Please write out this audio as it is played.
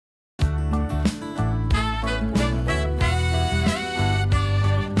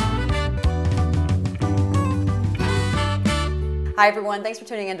Hi everyone, thanks for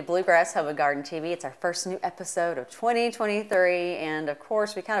tuning in to Bluegrass Home Garden TV. It's our first new episode of 2023, and of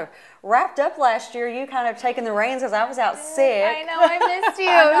course we kind of wrapped up last year. You kind of taking the reins because I was out sick. I know, I missed you.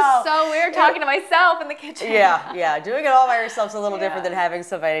 It was so weird talking to myself in the kitchen. Yeah, doing it all by yourself is a little different than having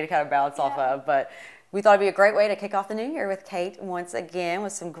somebody to kind of bounce off of, but we thought it'd be a great way to kick off the new year with Kate once again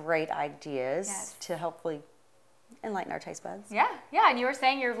with some great ideas to hopefully enlighten our taste buds. Yeah, and you were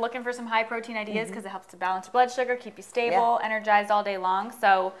saying you're looking for some high protein ideas because it helps to balance your blood sugar, keep you stable, energized all day long.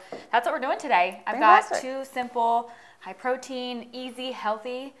 So that's what we're doing today. I've got two simple, high protein, easy,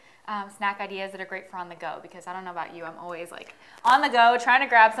 healthy snack ideas that are great for on the go, because I don't know about you, I'm always like on the go trying to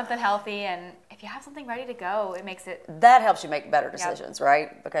grab something healthy, and if you have something ready to go, it makes it... That helps you make better decisions,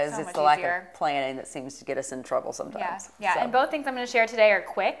 right? Because so it's the lack of planning that seems to get us in trouble sometimes. Yeah, and both things I'm going to share today are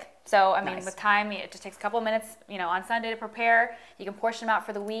quick. So, I mean, with time, it just takes a couple of minutes, on Sunday to prepare. You can portion them out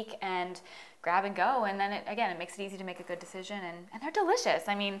for the week and grab and go. And then, it makes it easy to make a good decision. And they're delicious.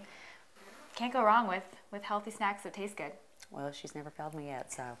 I mean, can't go wrong with healthy snacks that taste good. Well, she's never failed me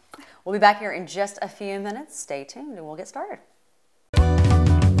yet. So we'll be back here in just a few minutes. Stay tuned and we'll get started.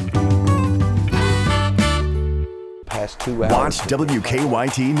 Past 2 hours. Watch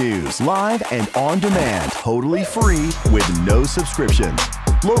WKYT News live and on demand, totally free with no subscription.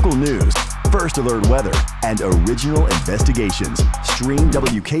 Local news, first alert weather, and original investigations. Stream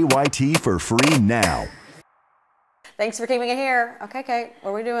WKYT for free now. Thanks for keeping it here. Okay, Kate,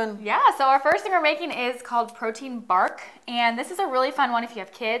 what are we doing? Yeah, so our first thing we're making is called protein bark. And this is a really fun one if you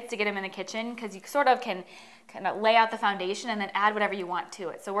have kids to get them in the kitchen, because you sort of can kind of lay out the foundation and then add whatever you want to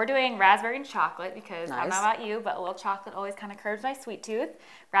it. So we're doing raspberry and chocolate because I don't know about you, but a little chocolate always kind of curbs my sweet tooth.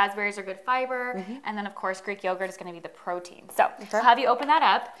 Raspberries are good fiber. And then of course, Greek yogurt is going to be the protein. So I'll have you open that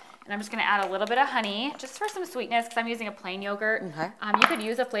up, and I'm just going to add a little bit of honey just for some sweetness because I'm using a plain yogurt. You could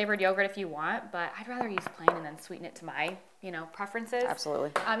use a flavored yogurt if you want, but I'd rather use plain and then sweeten it to my, preferences.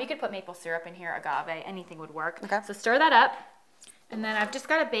 Absolutely. You could put maple syrup in here, agave, anything would work. So stir that up. And then I've just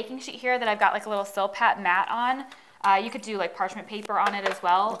got a baking sheet here that I've got like a little Silpat mat on. You could do like parchment paper on it as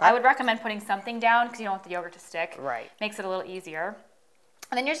well. I would recommend putting something down because you don't want the yogurt to stick. Right. Makes it a little easier.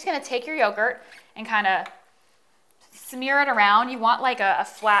 And then you're just gonna take your yogurt and kind of smear it around. You want like a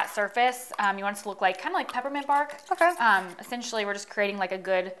flat surface. You want it to look like kind of like peppermint bark. Essentially, we're just creating like a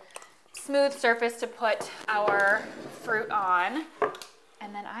good smooth surface to put our fruit on.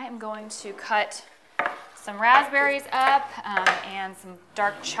 And then I am going to cut some raspberries up and some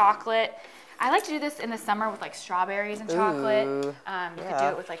dark chocolate. I like to do this in the summer with like strawberries and chocolate. You could do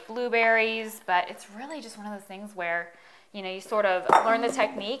it with like blueberries, but it's really just one of those things where you sort of learn the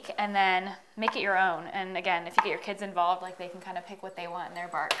technique and then make it your own. And again, if you get your kids involved, like they can kind of pick what they want in their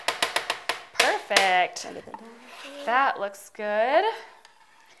bark. Perfect. That looks good.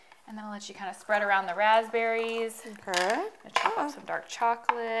 And then I'll let you kind of spread around the raspberries. Chop up some dark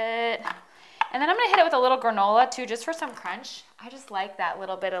chocolate. And then I'm going to hit it with a little granola too, just for some crunch. I just like that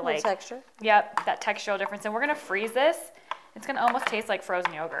little bit of like texture. Yep, that textural difference. And we're going to freeze this. It's going to almost taste like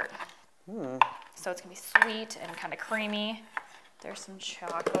frozen yogurt. So it's going to be sweet and kind of creamy. There's some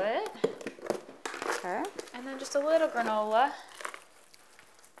chocolate. And then just a little granola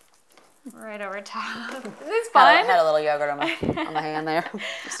right over top. Isn't this fun? I had a little yogurt on my hand there.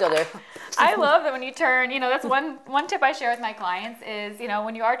 Still do. I love that when you turn, that's one tip I share with my clients is,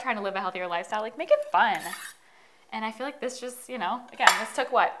 when you are trying to live a healthier lifestyle, like make it fun. And I feel like this just, again, this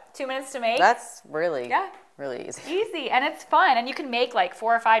took what, 2 minutes to make? That's really, really easy. Easy, and it's fun. And you can make like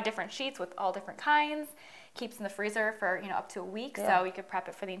 4 or 5 different sheets with all different kinds. Keeps in the freezer for, up to a week. So you could prep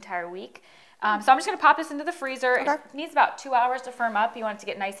it for the entire week. So I'm just going to pop this into the freezer. It needs about 2 hours to firm up. You want it to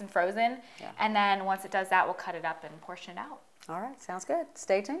get nice and frozen. And then once it does that, we'll cut it up and portion it out. All right, sounds good.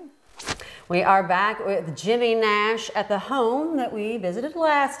 Stay tuned. We are back with Jimmy Nash at the home that we visited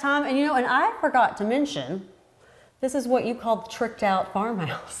last time. And and I forgot to mention, this is what you call the tricked out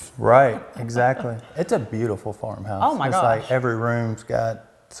farmhouse. Right, exactly. It's a beautiful farmhouse. Oh my gosh. It's like every room's got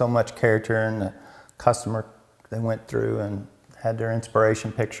so much character, and the customer, they went through and had their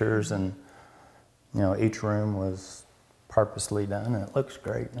inspiration pictures, and each room was purposely done, and it looks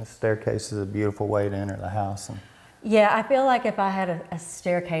great. And the staircase is a beautiful way to enter the house. And yeah, I feel like if I had a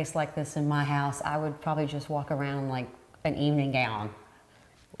staircase like this in my house, I would probably just walk around like an evening gown,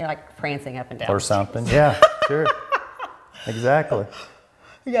 like prancing up and down. Or something, yeah, sure. Exactly.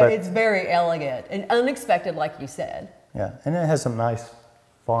 Yeah, but it's very elegant and unexpected, like you said. Yeah, and it has some nice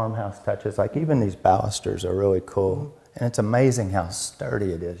farmhouse touches. Like even these balusters are really cool. And it's amazing how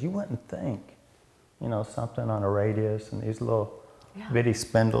sturdy it is. You wouldn't think, something on a radius and these little bitty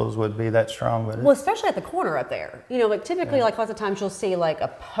spindles would be that strong. But well, especially at the corner up there. Like typically, like lots of times you'll see like a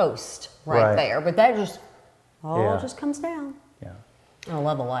post right there, but that just all just comes down. Yeah, I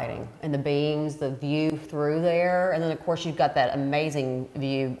love the lighting and the beams, the view through there. And then, of course, you've got that amazing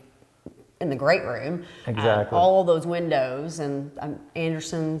view in the great room. Exactly. All those windows and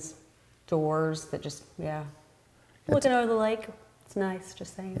Anderson's doors that just, yeah. Looking over the lake. It's nice,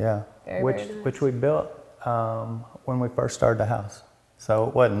 just saying. Yeah, Very, which very nice. which we built when we first started the house. So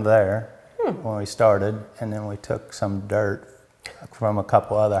it wasn't there when we started, and then we took some dirt from a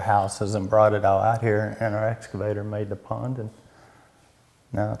couple other houses and brought it all out here, and our excavator made the pond, and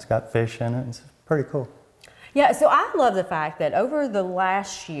now it's got fish in it. It's pretty cool. Yeah, so I love the fact that over the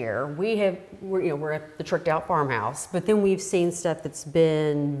last year we're at the Tricked Out Farmhouse, but then we've seen stuff that's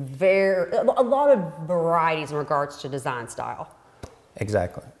been a lot of varieties in regards to design style.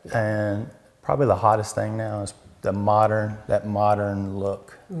 Exactly, and probably the hottest thing now is that modern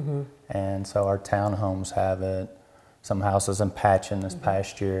look, and so our townhomes have it. Some houses in Patchen this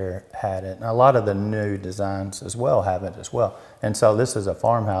past year had it, and a lot of the new designs as well have it as well. And so this is a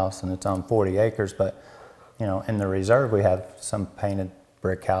farmhouse, and it's on 40 acres, but you know, in the reserve we have some painted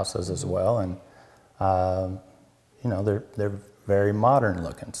brick houses as well, and you know, they're very modern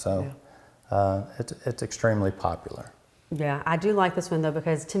looking. So it's extremely popular. Yeah, I do like this one though,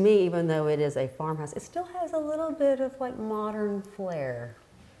 because to me, even though it is a farmhouse, it still has a little bit of like modern flair.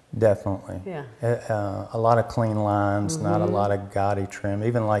 Definitely. Yeah. A lot of clean lines, not a lot of gaudy trim.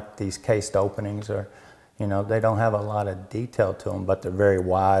 Even like these cased openings are, you know, they don't have a lot of detail to them, but they're very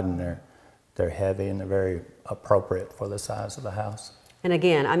wide and they're heavy and they're very appropriate for the size of the house. And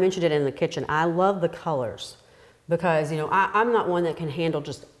again, I mentioned it in the kitchen. I love the colors because, you know, I'm not one that can handle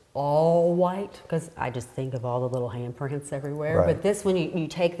just all white because I just think of all the little handprints everywhere. Right. But this one, you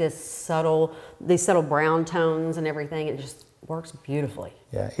take these subtle brown tones and everything, it just works beautifully.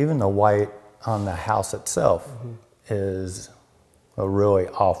 Yeah, even the white on the house itself is a really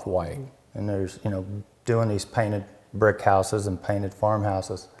off-white. And there's, you know, doing these painted brick houses and painted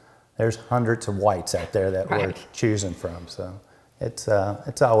farmhouses, there's hundreds of whites out there that we're choosing from. So it's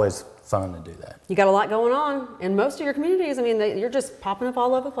always fun to do that. You got a lot going on in most of your communities. I mean, you're just popping up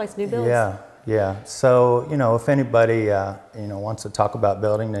all over the place, new builds. Yeah. So, you know, if anybody, you know, wants to talk about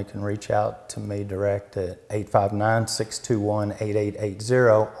building, they can reach out to me direct at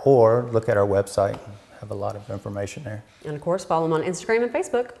 859-621-8880 or look at our website and have a lot of information there. And of course, follow them on Instagram and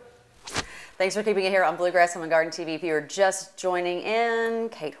Facebook. Thanks for keeping it here on Bluegrass Home Garden TV. If you're just joining in,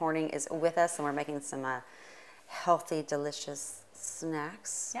 Kate Horning is with us and we're making some healthy, delicious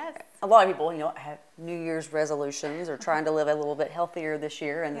snacks. Yes. A lot of people, you know, have New Year's resolutions or trying to live a little bit healthier this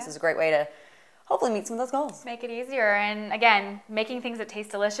year, and this is a great way to hopefully meet some of those goals. Make it easier, and again, making things that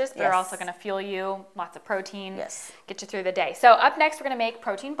taste delicious, but are also going to fuel you, lots of protein, get you through the day. So up next, we're going to make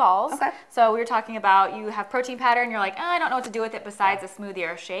protein balls. Okay. So we were talking about you have protein powder, and you're like, oh, I don't know what to do with it besides a smoothie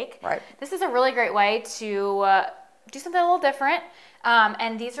or a shake. Right. This is a really great way to do something a little different.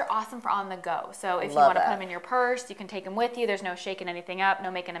 And these are awesome for on the go. So if you want to put them in your purse, you can take them with you. There's no shaking anything up, no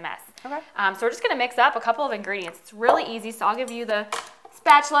making a mess. Okay. So we're just going to mix up a couple of ingredients. It's really easy. So I'll give you the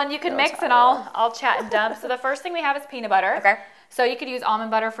spatula and you can mix and I'll chat and dump. So the first thing we have is peanut butter. Okay. So you could use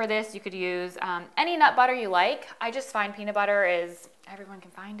almond butter for this. You could use any nut butter you like. I just find peanut butter is, everyone can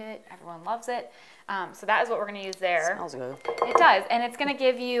find it. Everyone loves it. So that is what we're going to use there. Smells good. It does, and it's going to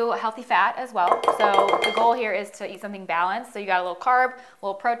give you healthy fat as well. So the goal here is to eat something balanced. So you got a little carb, a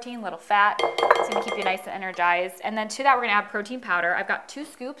little protein, a little fat. It's going to keep you nice and energized. And then to that, we're going to add protein powder. I've got 2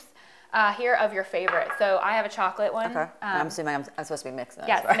 scoops here of your favorite. So I have a chocolate one. Okay. I'm assuming I'm supposed to be mixing it.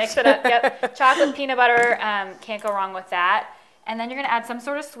 Yes, right? Mix it up. Yep. Chocolate, peanut butter, can't go wrong with that. And then you're going to add some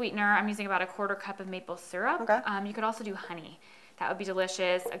sort of sweetener. I'm using about a 1/4 cup of maple syrup. Okay. You could also do honey. That would be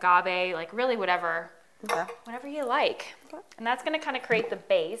delicious. Agave, like really whatever you like. Okay. And that's going to kind of create the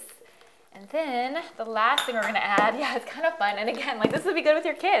base. And then the last thing we're going to add, it's kind of fun. And again, like this would be good with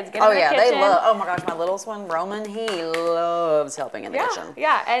your kids. Get in the kitchen. They love, oh my gosh, my littlest one, Roman, he loves helping in the kitchen.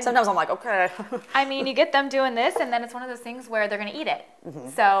 Yeah. And sometimes I'm like, okay. I mean, you get them doing this and then it's one of those things where they're going to eat it.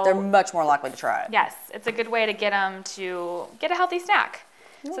 So they're much more likely to try it. Yes. It's a good way to get them to get a healthy snack.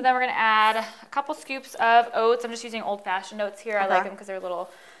 So then we're going to add a couple scoops of oats. I'm just using old-fashioned oats here. I like them because they're a little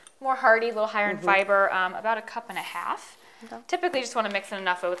more hearty, a little higher in fiber, about 1.5 cups. Okay. Typically, you just want to mix in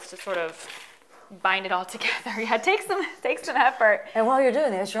enough oats to sort of bind it all together. Yeah, it takes some effort. And while you're doing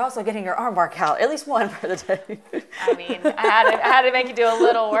this, you're also getting your arm bar out, at least one for the day. I mean, I had to make you do a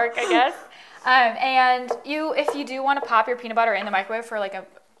little work, I guess. And if you do want to pop your peanut butter in the microwave for like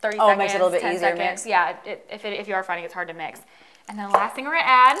 30 seconds, it makes it a little bit 10 easier seconds. mix. Yeah, if you are finding it's hard to mix. And then the last thing we're going to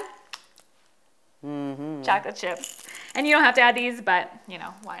add, chocolate chips. And you don't have to add these, but, you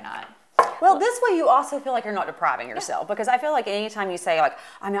know, why not? Well, this way you also feel like you're not depriving yourself, because I feel like anytime you say, like,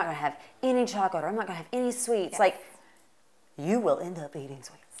 I'm not going to have any chocolate or I'm not going to have any sweets, like, you will end up eating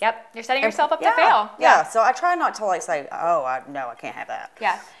sweets. Yep, you're setting yourself up to fail. Yeah, so I try not to like say, oh, no, I can't have that.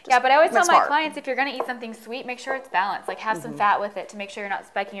 Yeah, but I always tell my clients, if you're gonna eat something sweet, make sure it's balanced. Like have some fat with it to make sure you're not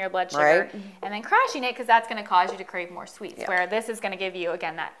spiking your blood sugar, and then crashing it because that's gonna cause you to crave more sweets. Where this is gonna give you,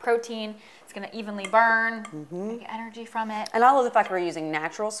 again, that protein. It's gonna evenly burn, get energy from it. And I love the fact we're using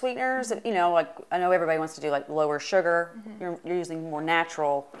natural sweeteners. You know, like I know everybody wants to do like lower sugar. You're using more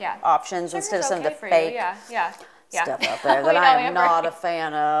natural options instead of some of the fake. Stuff out there that I am not a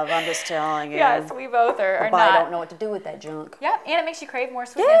fan of. I'm just telling you. Yes, we both are but not. I don't know what to do with that junk. Yeah, and it makes you crave more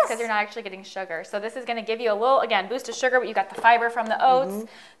sweetness because you're not actually getting sugar. So this is going to give you a little, again, boost of sugar, but you got the fiber from the oats,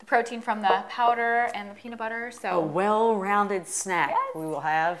 the protein from the powder, and the peanut butter. So a well-rounded snack we will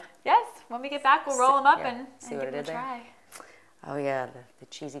have. Yes, when we get back, we'll roll them up and see what it did there. Oh yeah, the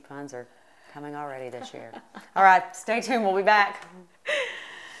cheesy puns are coming already this year. All right, stay tuned. We'll be back.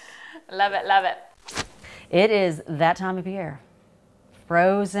 Love it, love it. It is that time of year.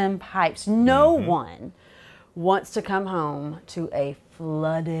 Frozen pipes. No one wants to come home to a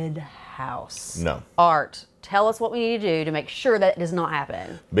flooded house. No. Art, tell us what we need to do to make sure that does not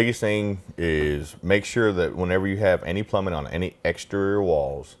happen. Biggest thing is make sure that whenever you have any plumbing on any exterior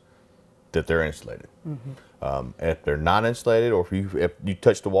walls, that they're insulated. If they're not insulated, or if you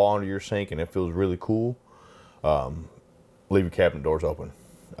touch the wall under your sink and it feels really cool, leave your cabinet doors open.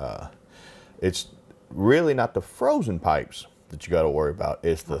 It's really not the frozen pipes that you got to worry about.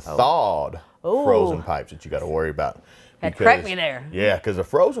 It's the thawed frozen pipes that you got to worry about. Correct me there. Yeah, because the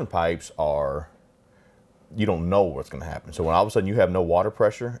frozen pipes are, you don't know what's going to happen. So when all of a sudden you have no water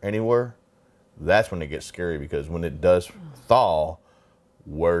pressure anywhere, that's when it gets scary, because when it does thaw,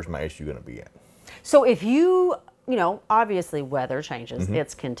 where's my issue going to be at? So if you know, obviously weather changes.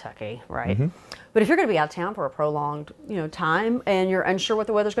 It's Kentucky, right? But if you're going to be out of town for a prolonged, time, and you're unsure what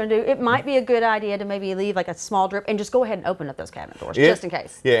the weather's going to do, it might be a good idea to maybe leave like a small drip and just go ahead and open up those cabinet doors just in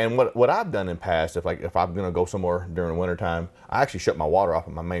case. Yeah, and what I've done in past, if I'm going to go somewhere during winter time, I actually shut my water off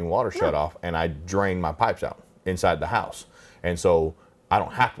and my main water shut off, and I drain my pipes out inside the house, and so I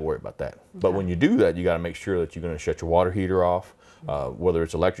don't have to worry about that. But when you do that, you got to make sure that you're going to shut your water heater off. Whether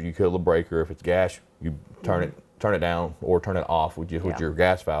it's electric, you kill the breaker. If it's gas, you turn it down or turn it off with your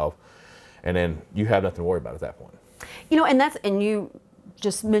gas valve, and then you have nothing to worry about at that point. And you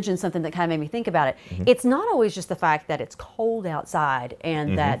just mentioned something that kind of made me think about it. It's not always just the fact that it's cold outside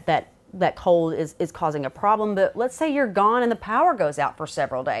and that cold is causing a problem, but let's say you're gone and the power goes out for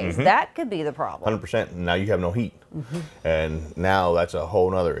several days. That could be the problem. 100%. Now you have no heat. And now that's a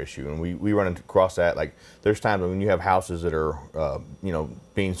whole nother issue. And we run across that. Like, there's times when you have houses that are,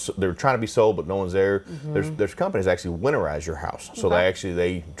 they're trying to be sold, but no one's there. There's companies that actually winterize your house. So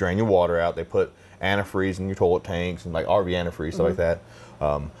they drain your water out. They put antifreeze in your toilet tanks and like RV antifreeze, stuff like that.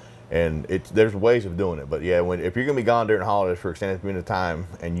 And there's ways of doing it. But yeah, if you're going to be gone during the holidays for extended period of time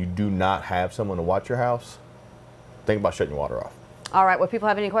and you do not have someone to watch your house, think about shutting your water off. All right. Well, people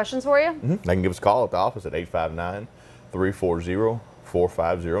have any questions for you? They can give us a call at the office at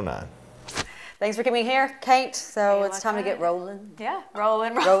 859-340-4509. Thanks for coming here, Kate. So it's time to get rolling. Yeah,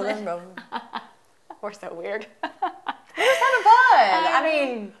 rolling. We're so weird. It was kind of fun. I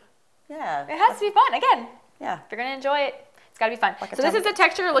mean, yeah. It has to be fun. Again, yeah. If you're going to enjoy it, it's got to be fun. So this is the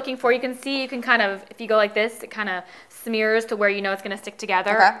texture you're looking for. You can see, you can kind of, if you go like this, it kind of smears to where you know it's going to stick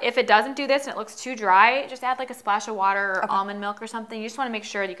together. If it doesn't do this and it looks too dry, just add like a splash of water or almond milk or something. You just want to make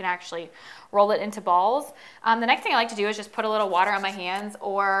sure that you can actually roll it into balls. The next thing I like to do is just put a little water on my hands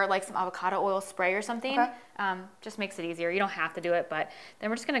or like some avocado oil spray or something. Just makes it easier. You don't have to do it, but then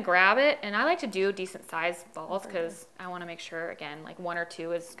we're just going to grab it. And I like to do decent sized balls because I want to make sure, again, like 1 or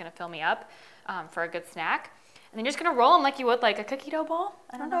 2 is going to fill me up for a good snack. And then you're just going to roll them like you would like a cookie dough ball.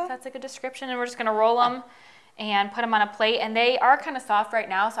 I don't know if that's a good description. And we're just going to roll them and put them on a plate. And they are kind of soft right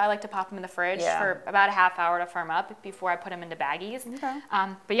now, so I like to pop them in the fridge for about a half hour to firm up before I put them into baggies.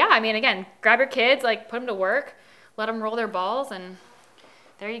 But yeah, I mean, again, grab your kids, like put them to work, let them roll their balls, and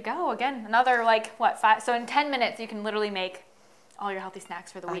there you go. Again, another like, what, 5? So in 10 minutes, you can literally make all your healthy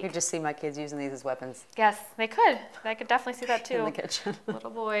snacks for the week. I could just see my kids using these as weapons. Yes, they could. I could definitely see that too. In the kitchen. Little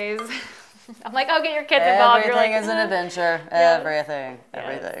boys. I'm like, oh, get your kids involved. Everything is an adventure. Everything.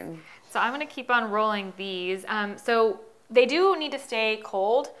 So I'm going to keep on rolling these. So they do need to stay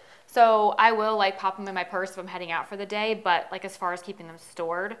cold. So I will like pop them in my purse if I'm heading out for the day. But like as far as keeping them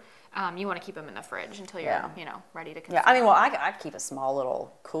stored, you want to keep them in the fridge until you're ready to consume. Yeah, I mean, well, I'd keep a small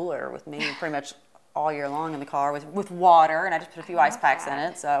little cooler with me pretty much all year long in the car with water, and I just put a few ice packs in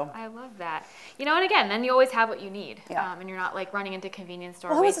it. So I love that. And again, then you always have what you need, and you're not like running into convenience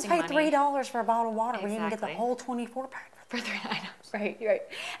store. Well, who wants to pay $3 for a bottle of water when you can get the whole 24 pack for For 3, I know, right, right.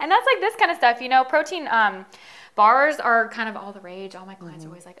 And that's like this kind of stuff, you know, protein bars are kind of all the rage. All my clients are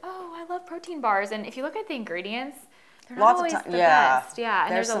always like, oh, I love protein bars. And if you look at the ingredients, they're not always the best. Yeah,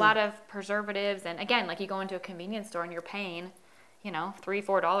 and there's a lot of preservatives. And again, like you go into a convenience store and you're paying, you know, $3,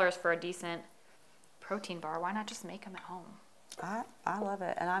 $4 for a decent protein bar. Why not just make them at home? I love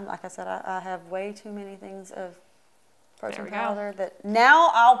it. And I'm like I said, I have way too many things of protein powder that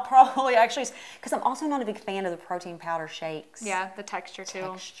now I'll probably actually, because I'm also not a big fan of the protein powder shakes. Yeah, the texture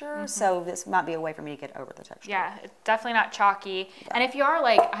too. So this might be a way for me to get over the texture. Yeah, it's definitely not chalky. Yeah. And if you are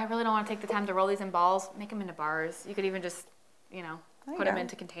like, I really don't want to take the time to roll these in balls, make them into bars. You could even just, you know, put them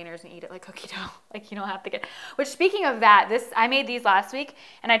into containers and eat it like cookie dough. Like you don't have to get, which speaking of that, I made these last week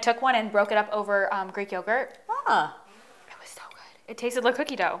and I took one and broke it up over Greek yogurt. Ah. It was so good. It tasted like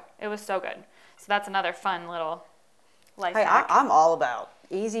cookie dough. It was so good. So that's another fun little life hack. I'm all about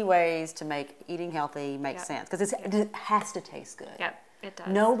easy ways to make eating healthy make sense because it has to taste good. Yep, it does.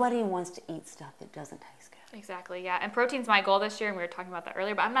 Nobody wants to eat stuff that doesn't taste good. Exactly, yeah. And protein's my goal this year, and we were talking about that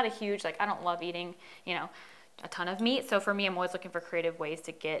earlier, but I'm not a huge, like, I don't love eating, you know, a ton of meat. So for me, I'm always looking for creative ways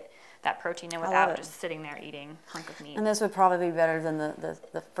to get that protein in without just sitting there eating a hunk of meat. And this would probably be better than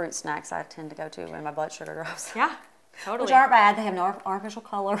the fruit snacks I tend to go to when my blood sugar drops. Yeah. Totally. Which aren't bad. They have no artificial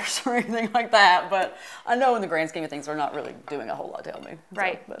colors or anything like that. But I know in the grand scheme of things, they're not really doing a whole lot to help me.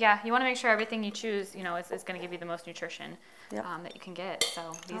 Right. So, yeah. You want to make sure everything you choose, you know, is going to give you the most nutrition that you can get.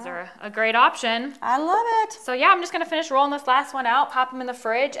 So these are a great option. I love it. So yeah, I'm just going to finish rolling this last one out, pop them in the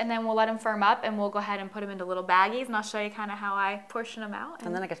fridge, and then we'll let them firm up, and we'll go ahead and put them into little baggies, and I'll show you kind of how I portion them out.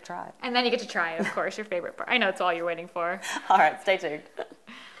 And then I get to try it. And then you get to try it, of course, your favorite part. I know it's all you're waiting for. All right. Stay tuned.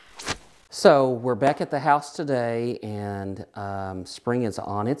 So we're back at the house today, and spring is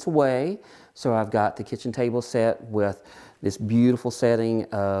on its way. So I've got the kitchen table set with this beautiful setting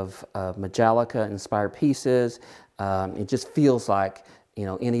of Majolica inspired pieces. It just feels like, you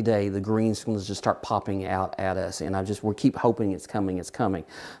know, any day the green's going to just start popping out at us, and we keep hoping it's coming, it's coming.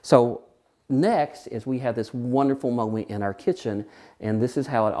 So next is we have this wonderful moment in our kitchen, and this is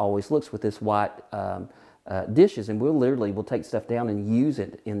how it always looks with this white dishes, and we'll take stuff down and use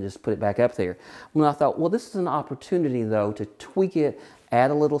it and just put it back up there. When I thought, well, this is an opportunity though to tweak it,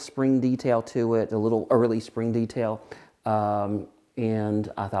 add a little spring detail to it, a little early spring detail,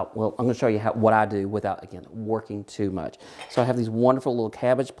 and I thought, well, I'm going to show you what I do without, again, working too much. So I have these wonderful little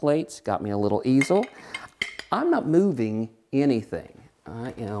cabbage plates, got me a little easel. I'm not moving anything.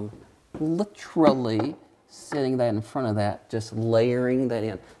 I am literally sitting that in front of that, just layering that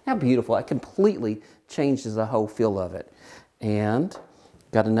in. How beautiful. It completely changes the whole feel of it. And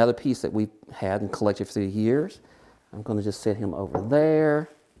got another piece that we've had and collected through the years. I'm going to just set him over there.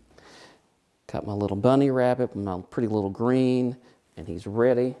 Got my little bunny rabbit, my pretty little green, and he's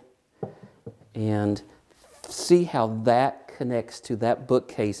ready. And see how that connects to that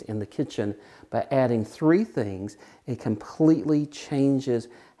bookcase in the kitchen by adding 3 things. It completely changes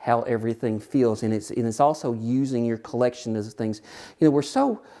how everything feels, and it's also using your collection as things. You know, we're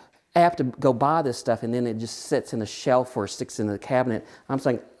so apt to go buy this stuff and then it just sits in a shelf or sticks in the cabinet. I'm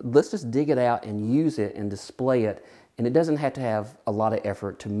saying, let's just dig it out and use it and display it, and it doesn't have to have a lot of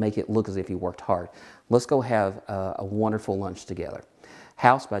effort to make it look as if you worked hard. Let's go have a wonderful lunch together.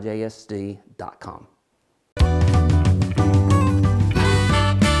 house.jsd.com.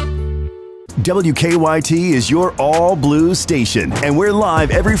 WKYT is your all blue station, and we're live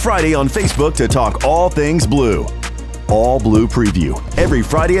every Friday on Facebook to talk all things blue. All Blue Preview, every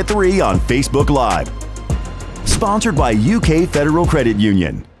Friday at 3 on Facebook Live. Sponsored by UK Federal Credit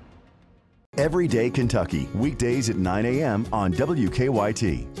Union. Everyday Kentucky, weekdays at 9 a.m. on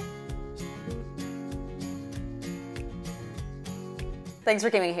WKYT. Thanks for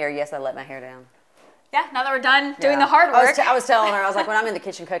coming here. Yes, I let my hair down. Yeah, now that we're done doing the hard work. I was telling her, I was like, when I'm in the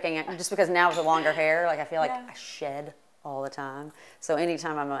kitchen cooking, just because now with the longer hair, like I feel like I shed all the time. So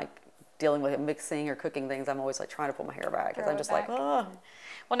anytime I'm like dealing with mixing or cooking things, I'm always like trying to pull my hair back because I'm just like, oh.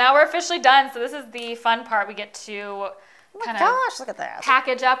 Well, now we're officially done. So this is the fun part. We get to kind of look at that.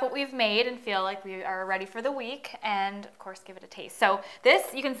 Package up what we've made and feel like we are ready for the week, and of course give it a taste. So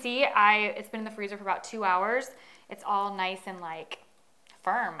this, you can see, it's been in the freezer for about 2 hours. It's all nice and like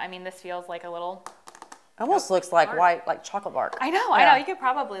firm. I mean, this feels like a little... Almost looks like white, like chocolate bark. I know. You could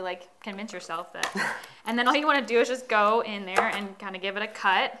probably like convince yourself that. And then all you want to do is just go in there and kind of give it a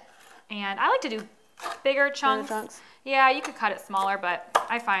cut. And I like to do bigger chunks. Yeah, you could cut it smaller, but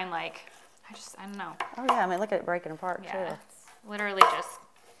I find like, I don't know. Oh yeah, I mean, look at it breaking apart too. It's literally just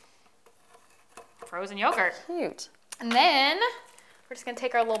frozen yogurt. Cute. And then we're just gonna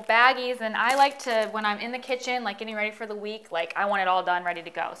take our little baggies, and I like to, when I'm in the kitchen, like getting ready for the week, like I want it all done, ready to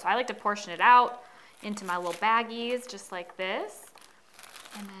go. So I like to portion it out. into my little baggies, just like this.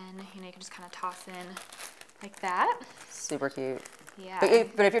 And then, you know, you can just kind of toss in like that. Super cute. Yeah.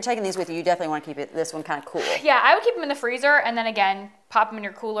 But if you're taking these with you, you definitely want to keep this one kind of cool. Yeah, I would keep them in the freezer and then again, pop them in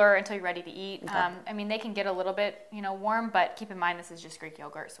your cooler until you're ready to eat. Okay. I mean, they can get a little bit, you know, warm, but keep in mind this is just Greek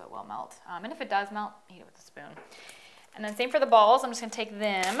yogurt, so it will melt. And if it does melt, eat it with a spoon. And then same for the balls. I'm just gonna take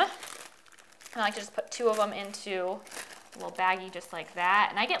them, and I like to just put 2 of them into a little baggie just like that.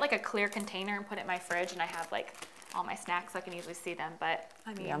 And I get like a clear container and put it in my fridge, and I have like all my snacks so I can easily see them. But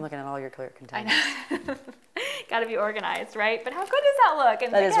I mean, Yeah, I'm looking at all your clear containers. I know. Gotta be organized, right? But how good does that look?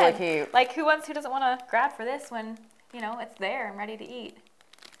 And That again, is really cute. Like who doesn't want to grab for this when, you know, it's there and ready to eat?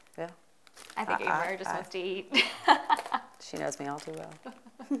 Yeah. I think Amber just wants to eat. She knows me all too well.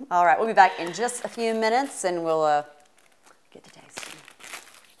 All right, we'll be back in just a few minutes and we'll get to tasting.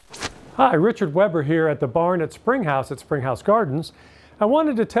 Hi, Richard Weber here at the barn at Springhouse Gardens. I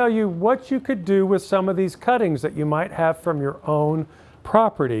wanted to tell you what you could do with some of these cuttings that you might have from your own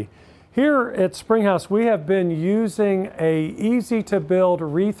property. Here at Springhouse, we have been using a easy to build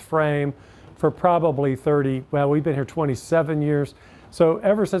wreath frame for probably we've been here 27 years. So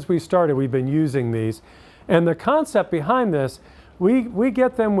ever since we started, we've been using these. And the concept behind this, we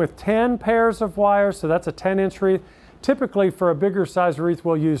get them with 10 pairs of wires, so that's a 10-inch wreath. Typically for a bigger size wreath,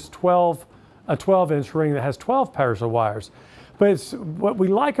 we'll use a 12-inch ring that has 12 pairs of wires. But what we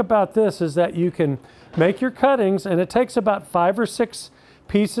like about this is that you can make your cuttings, and it takes about 5 or 6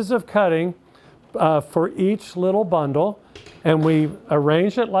 pieces of cutting for each little bundle. And we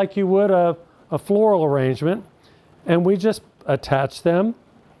arrange it like you would a floral arrangement. And we just attach them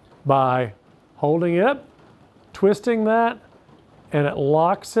by holding it, twisting that, and it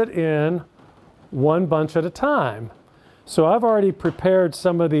locks it in one bunch at a time. So I've already prepared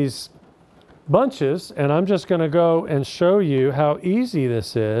some of these bunches, and I'm just going to go and show you how easy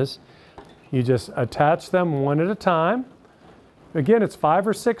this is. You just attach them one at a time. Again, it's 5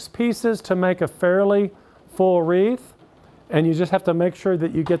 or 6 pieces to make a fairly full wreath, and you just have to make sure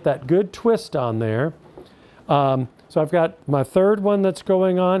that you get that good twist on there. So I've got my third one that's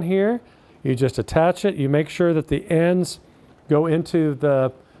going on here. You just attach it. You make sure that the ends go into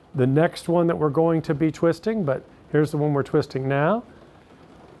the next one that we're going to be twisting, but here's the one we're twisting now.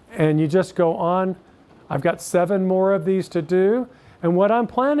 And you just go on. I've got 7 more of these to do. And what I'm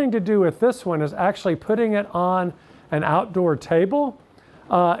planning to do with this one is actually putting it on an outdoor table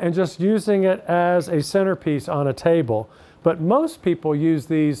and just using it as a centerpiece on a table. But most people use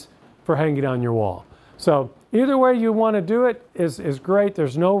these for hanging on your wall. So either way you want to do it is great.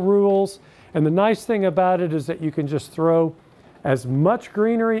 There's no rules. And the nice thing about it is that you can just throw as much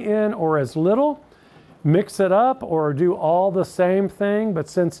greenery in or as little, mix it up or do all the same thing. But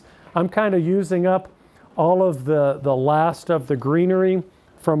since I'm kind of using up all of the last of the greenery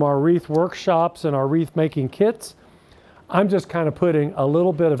from our wreath workshops and our wreath making kits, I'm just kind of putting a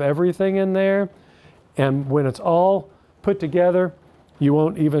little bit of everything in there. And when it's all put together, you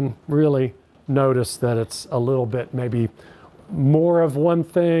won't even really notice that it's a little bit maybe more of one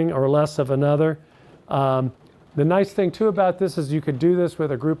thing or less of another. The nice thing too about this is you could do this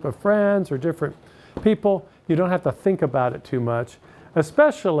with a group of friends or different people. You don't have to think about it too much,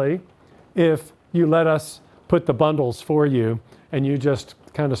 especially if you let us put the bundles for you and you just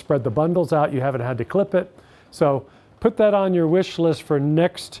kind of spread the bundles out. You haven't had to clip it. So put that on your wish list for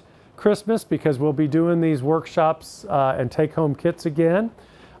next Christmas, because we'll be doing these workshops and take-home kits again.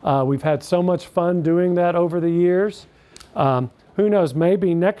 We've had so much fun doing that over the years. Who knows,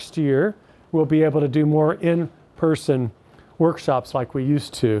 maybe next year we'll be able to do more in-person workshops like we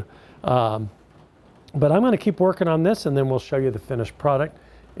used to. But I'm going to keep working on this, and then we'll show you the finished product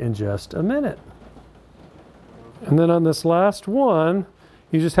in just a minute. And then on this last one,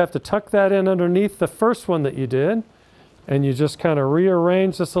 you just have to tuck that in underneath the first one that you did, and you just kind of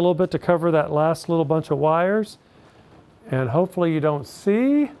rearrange this a little bit to cover that last little bunch of wires. And hopefully you don't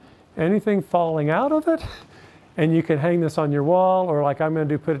see anything falling out of it. And you can hang this on your wall, or like I'm going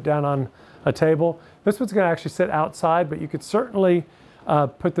to do, put it down on a table. This one's going to actually sit outside, but you could certainly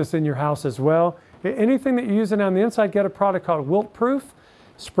put this in your house as well. Anything that you're using on the inside, get a product called Wilt Proof.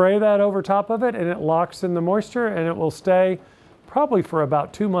 Spray that over top of it, and it locks in the moisture, and it will stay probably for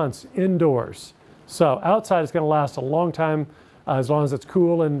about 2 months indoors. So outside it's going to last a long time, as long as it's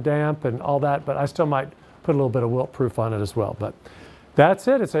cool and damp and all that, but I still might put a little bit of Wilt Proof on it as well. But that's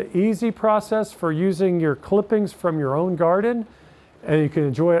it. It's an easy process for using your clippings from your own garden, and you can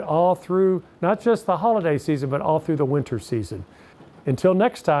enjoy it all through, not just the holiday season, but all through the winter season. Until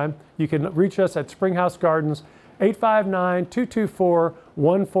next time, you can reach us at Springhouse Gardens,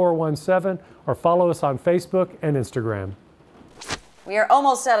 859-224-1417, or follow us on Facebook and Instagram. We are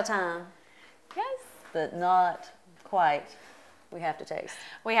almost out of time. Yes. but not quite. We have to taste.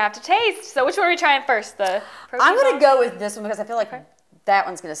 We have to taste. So which one are we trying first? The protein I'm going to bar? go with this one because I feel like that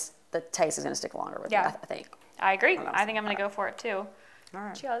one's going to, the taste is going to stick longer with me, I think. I agree. I think I'm going to go for it too. All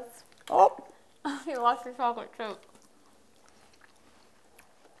right. Cheers. Oh. You lost your chocolate too.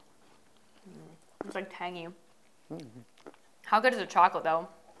 It's like tangy. How good is the chocolate though?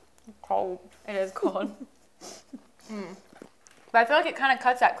 Cold. It is cold. But I feel like it kind of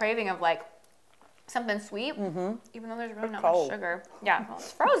cuts that craving of like something sweet, even though there's really not much sugar. Yeah, well,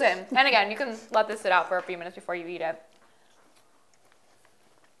 it's frozen. And again, you can let this sit out for a few minutes before you eat it.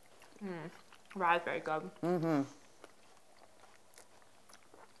 Raspberry good.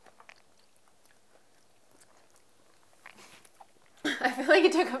 I feel like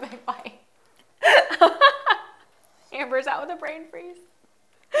you took a big bite. Amber's out with a brain freeze.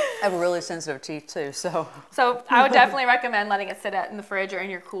 I have really sensitive teeth too, so. So I would definitely recommend letting it sit in the fridge or in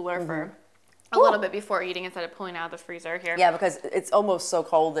your cooler for a little bit before eating instead of pulling out of the freezer here. Yeah, because it's almost so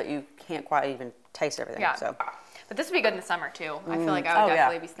cold that you can't quite even taste everything. Yeah. So. But this would be good in the summer too. I feel like I would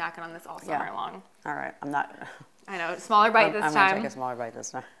definitely be snacking on this all summer long. All right, I'm not. I know, smaller bite this I'm time. going to take a smaller bite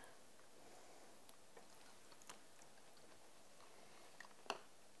this time.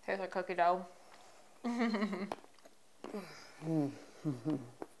 Tastes like cookie dough.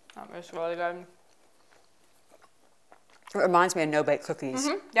 That was really good. It reminds me of no-bake cookies.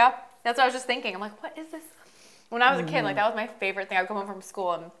 Yeah, that's what I was just thinking. I'm like, what is this? When I was a kid, like that was my favorite thing. I would come home from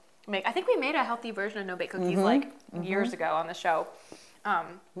school and make. I think we made a healthy version of no-bake cookies like years ago on the show.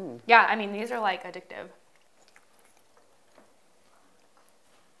 Yeah, I mean these are like addictive.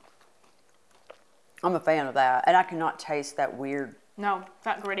 I'm a fan of that, and I cannot taste that weird No, it's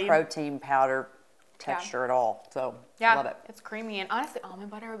not gritty. protein powder texture at all. So I love it. It's creamy, and honestly,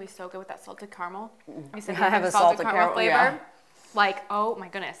 almond butter would be so good with that salted caramel. You said I have a salted caramel flavor. yeah. Like, oh my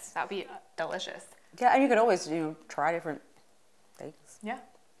goodness, that would be delicious. Yeah, and you could always try different things. Yeah,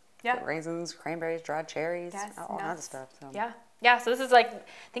 yeah. Put raisins, cranberries, dried cherries, Yes, all kinds of stuff. So. Yeah, yeah. So this is like,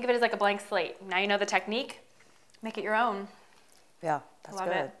 think of it as like a blank slate. Now you know the technique. Make it your own. Yeah, that's Love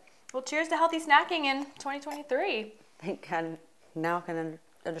good. it. Well, cheers to healthy snacking in 2023. I think now I can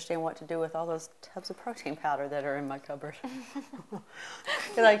understand what to do with all those tubs of protein powder that are in my cupboard.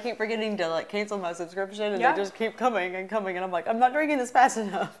 Because I keep forgetting to like cancel my subscription, and they just keep coming, and I'm like, I'm not drinking this fast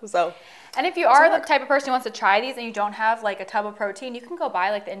enough. So. And if you are the type of person who wants to try these and you don't have like a tub of protein, you can go buy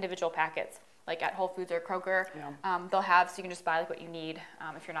like the individual packets, like at Whole Foods or Kroger. Yeah. They'll have, so you can just buy like what you need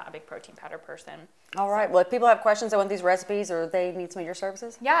if you're not a big protein powder person. All right. Well, if people have questions, they want these recipes, or they need some of your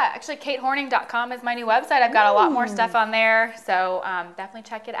services. Yeah, actually, KateHorning.com is my new website. I've got a lot more stuff on there, so definitely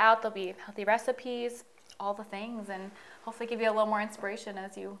check it out. There'll be healthy recipes, all the things, and hopefully give you a little more inspiration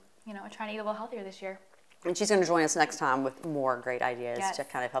as you are trying to eat a little healthier this year. And she's going to join us next time with more great ideas to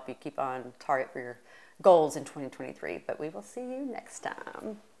kind of help you keep on target for your goals in 2023. But we will see you next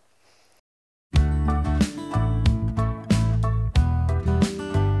time.